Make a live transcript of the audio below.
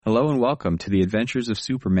Hello and welcome to the Adventures of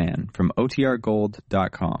Superman from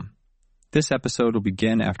OTRGold.com. This episode will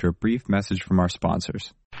begin after a brief message from our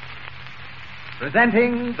sponsors.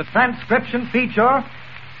 Presenting the transcription feature,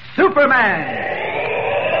 Superman!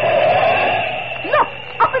 Look!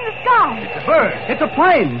 Up in the sky! It's a bird! It's a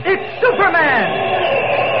plane! It's Superman!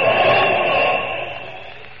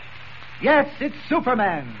 Yes, it's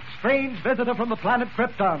Superman, strange visitor from the planet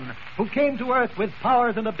Krypton, who came to Earth with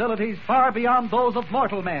powers and abilities far beyond those of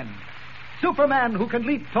mortal men. Superman, who can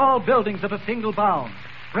leap tall buildings at a single bound,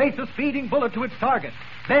 race a speeding bullet to its target,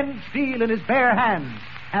 bend steel in his bare hands,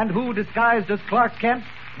 and who, disguised as Clark Kent,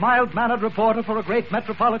 mild-mannered reporter for a great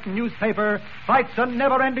metropolitan newspaper, fights a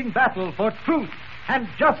never-ending battle for truth and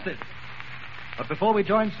justice. But before we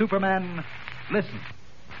join Superman, listen.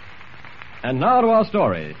 And now to our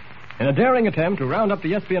story. In a daring attempt to round up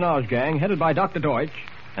the espionage gang headed by Dr. Deutch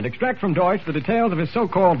and extract from Deutch the details of his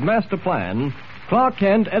so-called master plan, Clark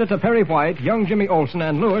Kent, Editor Perry White, young Jimmy Olsen,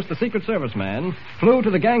 and Lewis, the Secret Service man, flew to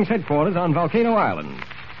the gang's headquarters on Volcano Island.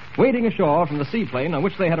 Wading ashore from the seaplane on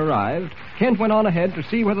which they had arrived, Kent went on ahead to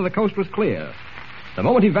see whether the coast was clear. The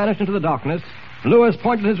moment he vanished into the darkness, Lewis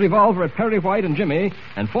pointed his revolver at Perry White and Jimmy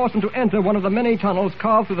and forced them to enter one of the many tunnels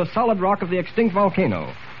carved through the solid rock of the extinct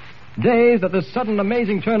volcano. Dazed at this sudden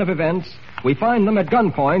amazing turn of events, we find them at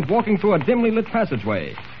gunpoint walking through a dimly lit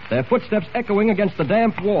passageway, their footsteps echoing against the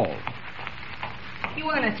damp wall. You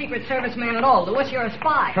aren't a Secret Service man at all, Lewis. You're a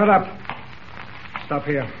spy. Shut up. Stop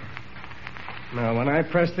here. Now, when I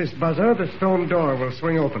press this buzzer, the stone door will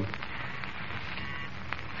swing open.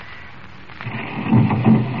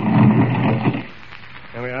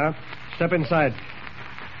 There we are. Step inside.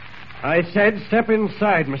 I said step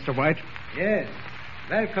inside, Mr. White. Yes.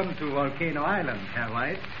 Welcome to Volcano Island, Herr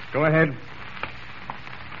White. Go ahead.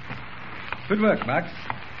 Good work, Max.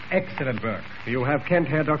 Excellent work. You have Kent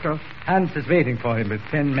here, Doctor? Hans is waiting for him with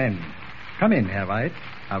 10 men. Come in, Herr White.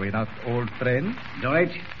 Are we not old friends?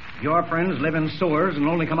 Deutch, your friends live in sewers and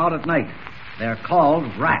only come out at night. They're called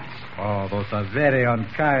rats. Oh, those are very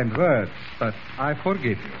unkind words, but I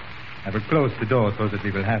forgive you. I will close the door so that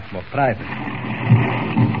we will have more privacy.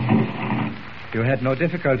 You had no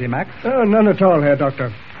difficulty, Max? Oh, none at all, Herr Doctor.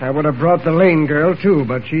 I would have brought the Lane girl, too,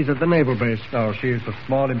 but she's at the naval base. Oh, she is of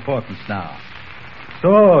small importance now.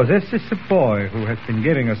 So, this is the boy who has been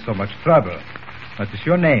giving us so much trouble. What is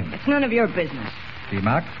your name? It's none of your business. See,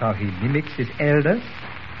 Max, how he mimics his elders?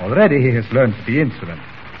 Already he has learned to be insolent.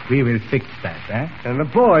 We will fix that, eh? And the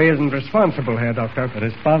boy isn't responsible, Herr Doctor.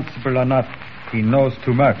 Responsible or not, he knows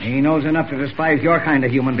too much. He knows enough to despise your kind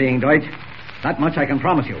of human being, Deutch. That much I can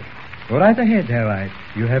promise you. Go right ahead, Herr White.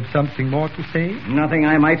 You have something more to say? Nothing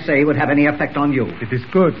I might say would have any effect on you. It is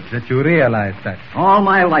good that you realize that. All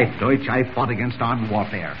my life, Deutch, I fought against armed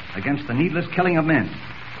warfare, against the needless killing of men.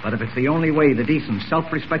 But if it's the only way the decent,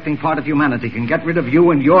 self-respecting part of humanity can get rid of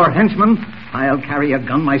you and your henchmen, I'll carry a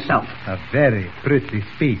gun myself. A very pretty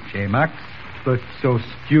speech, eh, Max? But so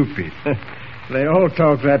stupid. They all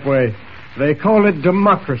talk that way. They call it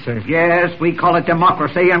democracy. Yes, we call it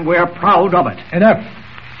democracy, and we're proud of it. Enough.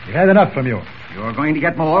 We've had enough from you. You're going to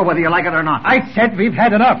get more, whether you like it or not. I said we've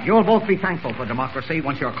had enough. You'll both be thankful for democracy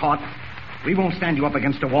once you're caught. We won't stand you up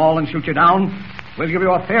against a wall and shoot you down. We'll give you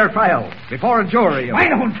a fair trial before a jury. I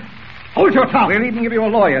don't. Hold your tongue. We'll even give you a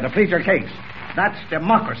lawyer to plead your case. That's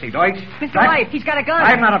democracy, Deutch. Mr. White, he's got a gun.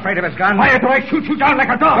 I'm not afraid of his gun. Quiet, or I shoot you down like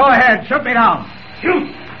a dog. Go ahead, shoot me down. Shoot.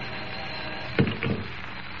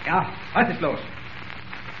 Yeah, what's it, Lewis?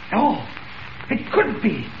 No, it couldn't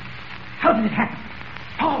be. How did it happen?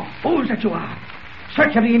 Oh, fools that you are.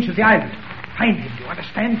 Search every inch of the island. Find him, do you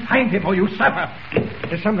understand? Find him or you suffer.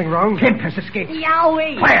 Is something wrong? Kent has escaped.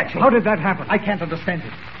 Yowie! Quiet. How did that happen? I can't understand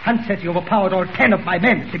it. Hunt said he overpowered all 10 of my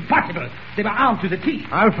men. It's impossible. They were armed to the teeth.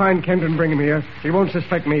 I'll find Kent and bring him here. He won't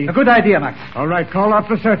suspect me. A good idea, Max. All right, call off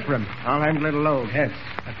the search for him. I'll handle it alone. Yes.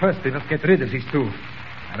 At first, we must get rid of these two.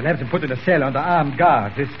 I will have them put in a cell under armed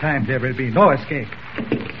guard. This time there will be no escape.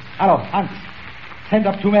 Hello, Hans. Send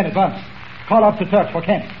up 2 men at once. Call off the search for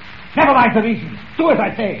Kent. Never mind the reasons. Do as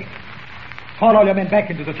I say. Call all your men back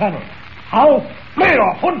into the tunnel. How?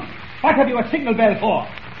 Blöder Hund! What have you a signal bell for?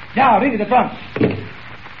 Now, ring it at once.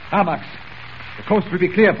 Now, Max. The coast will be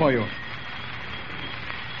clear for you.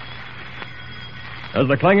 As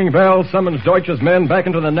the clanging bell summons Deutsch's men back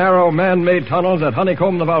into the narrow, man-made tunnels that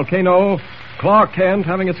honeycomb the volcano, Clark Kent,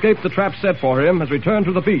 having escaped the trap set for him, has returned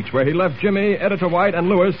to the beach where he left Jimmy, Editor White, and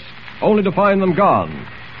Lewis, only to find them gone.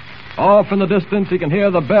 Off in the distance, he can hear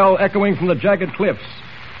the bell echoing from the jagged cliffs.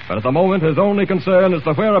 But at the moment, his only concern is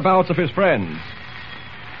the whereabouts of his friends.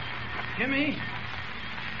 Jimmy?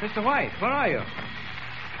 Mr. White, where are you?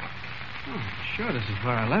 Oh, sure, this is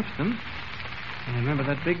where I left them. I remember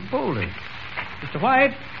that big boulder. Mr.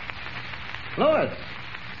 White? Lois?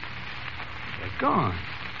 They're gone.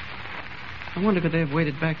 I wonder could they have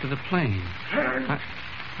waded back to the plane. What's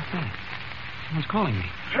that? Someone's calling me.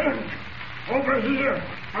 Over here,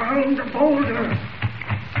 behind the boulder.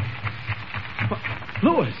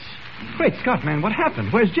 Lewis! Great Scott, man, what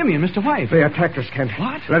happened? Where's Jimmy and Mr. White? They attacked us, Kent.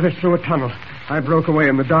 What? Led us through a tunnel. I broke away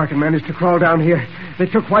in the dark and managed to crawl down here. They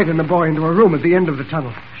took White and the boy into a room at the end of the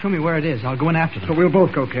tunnel. Show me where it is. I'll go in after them. So we'll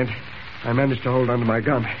both go, Kent. I managed to hold onto my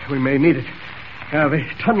gun. We may need it. The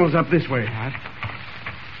tunnel's up this way. All right.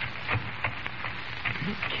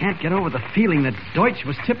 I can't get over the feeling that Deutch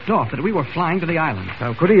was tipped off that we were flying to the island.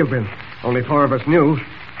 How could he have been? Only 4 of us knew.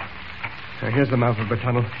 Now, here's the mouth of the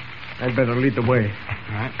tunnel. I'd better lead the way.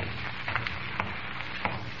 All right.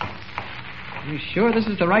 You sure this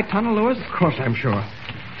is the right tunnel, Lewis? Of course I'm sure.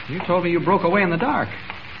 You told me you broke away in the dark.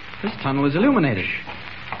 This tunnel is illuminated.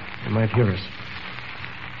 They might hear us.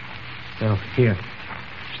 Now, here.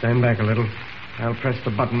 Stand back a little. I'll press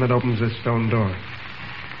the button that opens this stone door.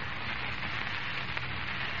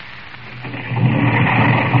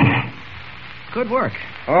 Good work.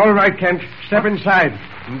 All right, Kent. Step inside.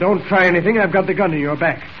 And don't try anything. I've got the gun in your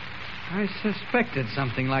back. I suspected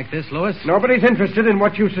something like this, Lewis. Nobody's interested in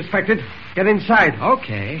what you suspected. Get inside.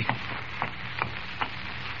 Okay.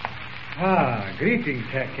 Greetings,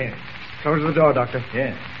 Herr Kent. Close the door, Doctor.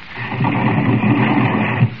 Yes.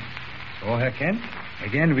 So, Herr Kent,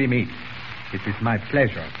 again we meet. It is my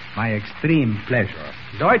pleasure, my extreme pleasure.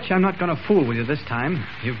 Deutch, I'm not going to fool with you this time.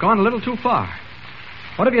 You've gone a little too far.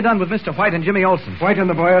 What have you done with Mr. White and Jimmy Olsen? White and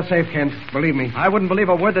the boy are safe, Kent. Believe me. I wouldn't believe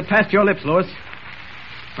a word that passed your lips, Lewis.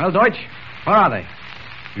 Well, Deutch, where are they?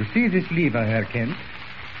 You see this lever, Herr Kent?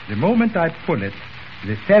 The moment I pull it,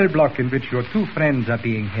 the cell block in which your 2 friends are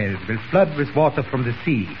being held will flood with water from the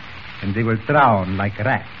sea, and they will drown like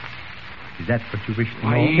rats. Is that what you wish to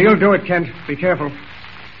know? He'll do it, Kent. Be careful.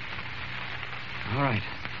 All right.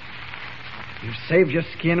 You've saved your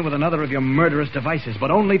skin with another of your murderous devices, but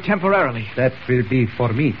only temporarily. That will be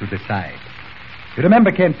for me to decide. You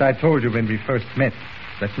remember, Kent, I told you when we first met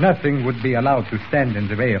that nothing would be allowed to stand in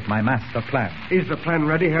the way of my master plan. Is the plan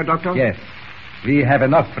ready, Herr Doctor? Yes. We have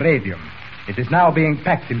enough radium. It is now being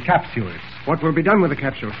packed in capsules. What will be done with the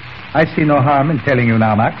capsule? I see no harm in telling you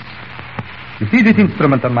now, Max. You see this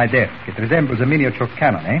instrument on my desk? It resembles a miniature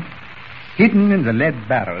cannon, eh? Hidden in the lead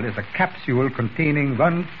barrel is a capsule containing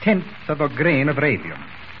 1/10 of a grain of radium.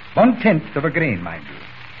 1/10 of a grain, mind you.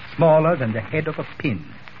 Smaller than the head of a pin.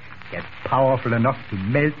 Yet powerful enough to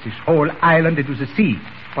melt this whole island into the sea.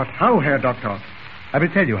 But how, Herr Doctor? I will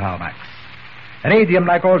tell you how, Max. Radium,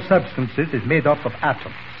 like all substances, is made up of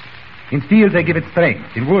atoms. In steel, they give it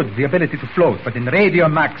strength. In wood, the ability to float. But in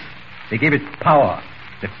radium, Max, they give it power.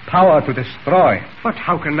 The power to destroy. But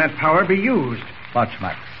how can that power be used? Watch,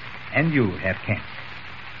 Max. And you, Herr Kent.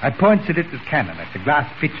 I point the little cannon at the glass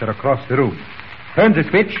pitcher across the room. Turn the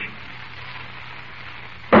switch.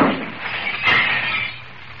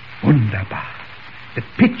 Wunderbar. The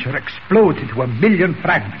pitcher explodes into 1,000,000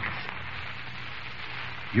 fragments.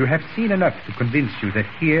 You have seen enough to convince you that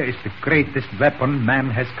here is the greatest weapon man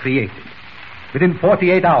has created. Within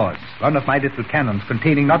 48 hours, one of my little cannons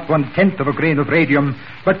containing not 1/10 of a grain of radium,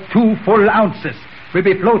 but 2 full ounces will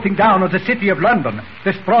be floating down on the city of London,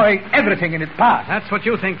 destroying everything in its path. That's what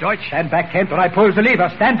you think, Deutch. Stand back, Kent, or I pull the lever.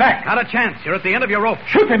 Stand back. Not a chance. You're at the end of your rope.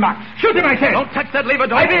 Shoot him, Max. Shoot him, I said. Don't touch that lever,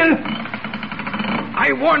 Deutch. I will.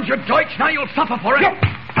 I warned you, Deutch. Now you'll suffer for it. Kent,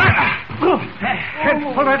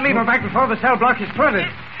 pull that lever back before the cell block is threaded.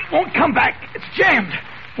 It won't come back. It's jammed.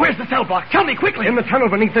 Where's the cell block? Tell me quickly. In the tunnel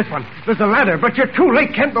beneath this one. There's a ladder, but you're too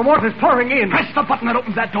late, Kent. The water's pouring in. Press the button that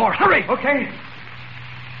opens that door. Hurry. Okay.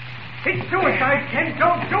 It's suicide, Kent.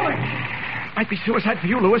 Don't do it. Might be suicide for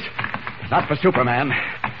you, Lewis. Not for Superman.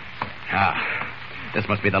 This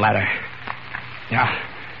must be the ladder. Yeah.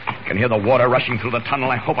 I can hear the water rushing through the tunnel.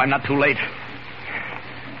 I hope I'm not too late.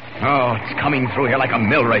 Oh, it's coming through here like a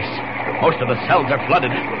mill race. Most of the cells are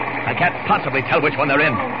flooded. I can't possibly tell which one they're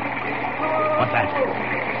in. What's that?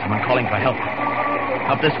 Someone calling for help.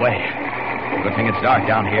 Up this way. Good thing it's dark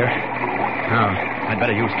down here. Oh, I'd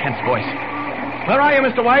better use Kent's voice. Where are you,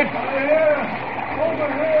 Mr. White? Over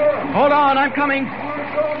here. Hold on, I'm coming.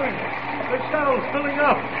 We're going. The cell's filling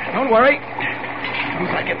up. Don't worry. As soon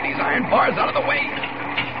as I get these iron bars out of the way.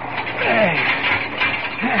 There.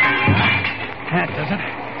 That does it.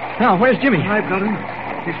 Now, where's Jimmy? I've got him.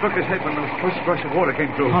 He struck his head when the first rush of water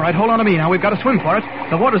came through. All right, hold on to me now. We've got to swim for it.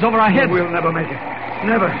 The water's over our heads. We'll never make it.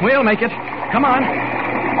 Never. We'll make it. Come on.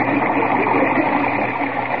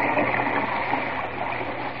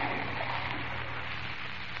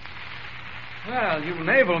 Well, Well, you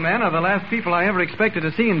naval men are the last people I ever expected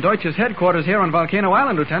to see in Deutsch's headquarters here on Volcano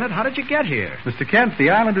Island, Lieutenant. How did you get here? Mr. Kent,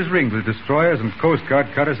 the island is ringed with destroyers and Coast Guard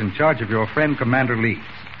cutters in charge of your friend, Commander Leeds.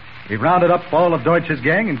 We've rounded up all of Deutsch's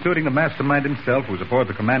gang, including the mastermind himself, who's aboard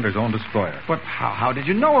the commander's own destroyer. But how did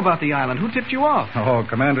you know about the island? Who tipped you off? Oh,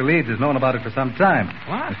 Commander Leeds has known about it for some time.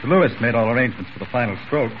 What? Mr. Lewis made all arrangements for the final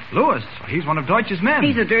stroke. Lewis? He's one of Deutsch's men.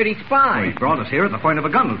 He's a dirty spy. Well, he brought us here at the point of a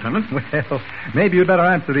gun, Lieutenant. Well, maybe you'd better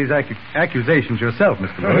answer these accusations yourself,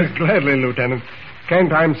 Mr. Lewis. Gladly, Lieutenant.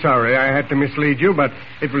 Kent, I'm sorry I had to mislead you, but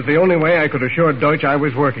it was the only way I could assure Deutch I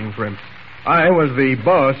was working for him. I was the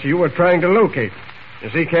boss you were trying to locate. You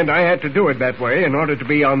see, Kent, I had to do it that way in order to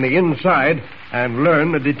be on the inside and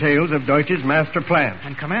learn the details of Deutsch's master plan.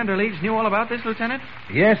 And Commander Leeds knew all about this, Lieutenant?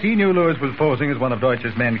 Yes, he knew Lewis was posing as one of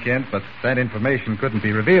Deutsch's men, Kent, but that information couldn't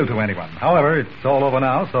be revealed to anyone. However, it's all over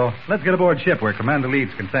now, so let's get aboard ship where Commander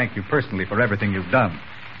Leeds can thank you personally for everything you've done.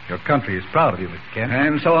 Your country is proud of you, Mr. Kent.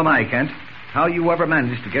 And so am I, Kent. How you ever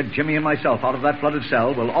managed to get Jimmy and myself out of that flooded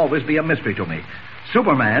cell will always be a mystery to me.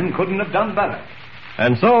 Superman couldn't have done better.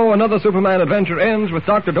 And so another Superman adventure ends with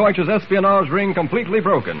Dr. Deutsch's espionage ring completely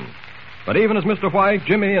broken. But even as Mr. White,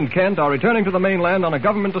 Jimmy, and Kent are returning to the mainland on a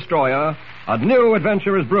government destroyer, a new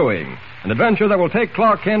adventure is brewing. An adventure that will take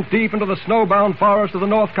Clark Kent deep into the snowbound forests of the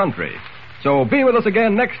North Country. So be with us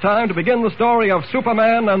again next time to begin the story of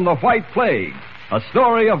Superman and the White Plague. A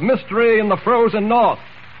story of mystery in the frozen North.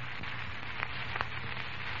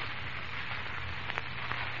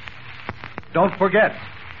 Don't forget,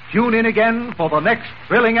 tune in again for the next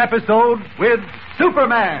thrilling episode with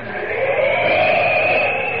Superman.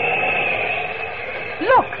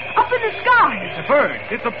 Look, up in the sky. It's a bird.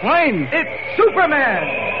 It's a plane. It's Superman.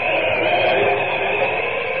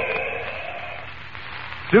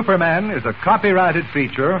 Superman is a copyrighted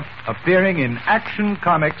feature appearing in Action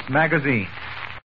Comics magazine.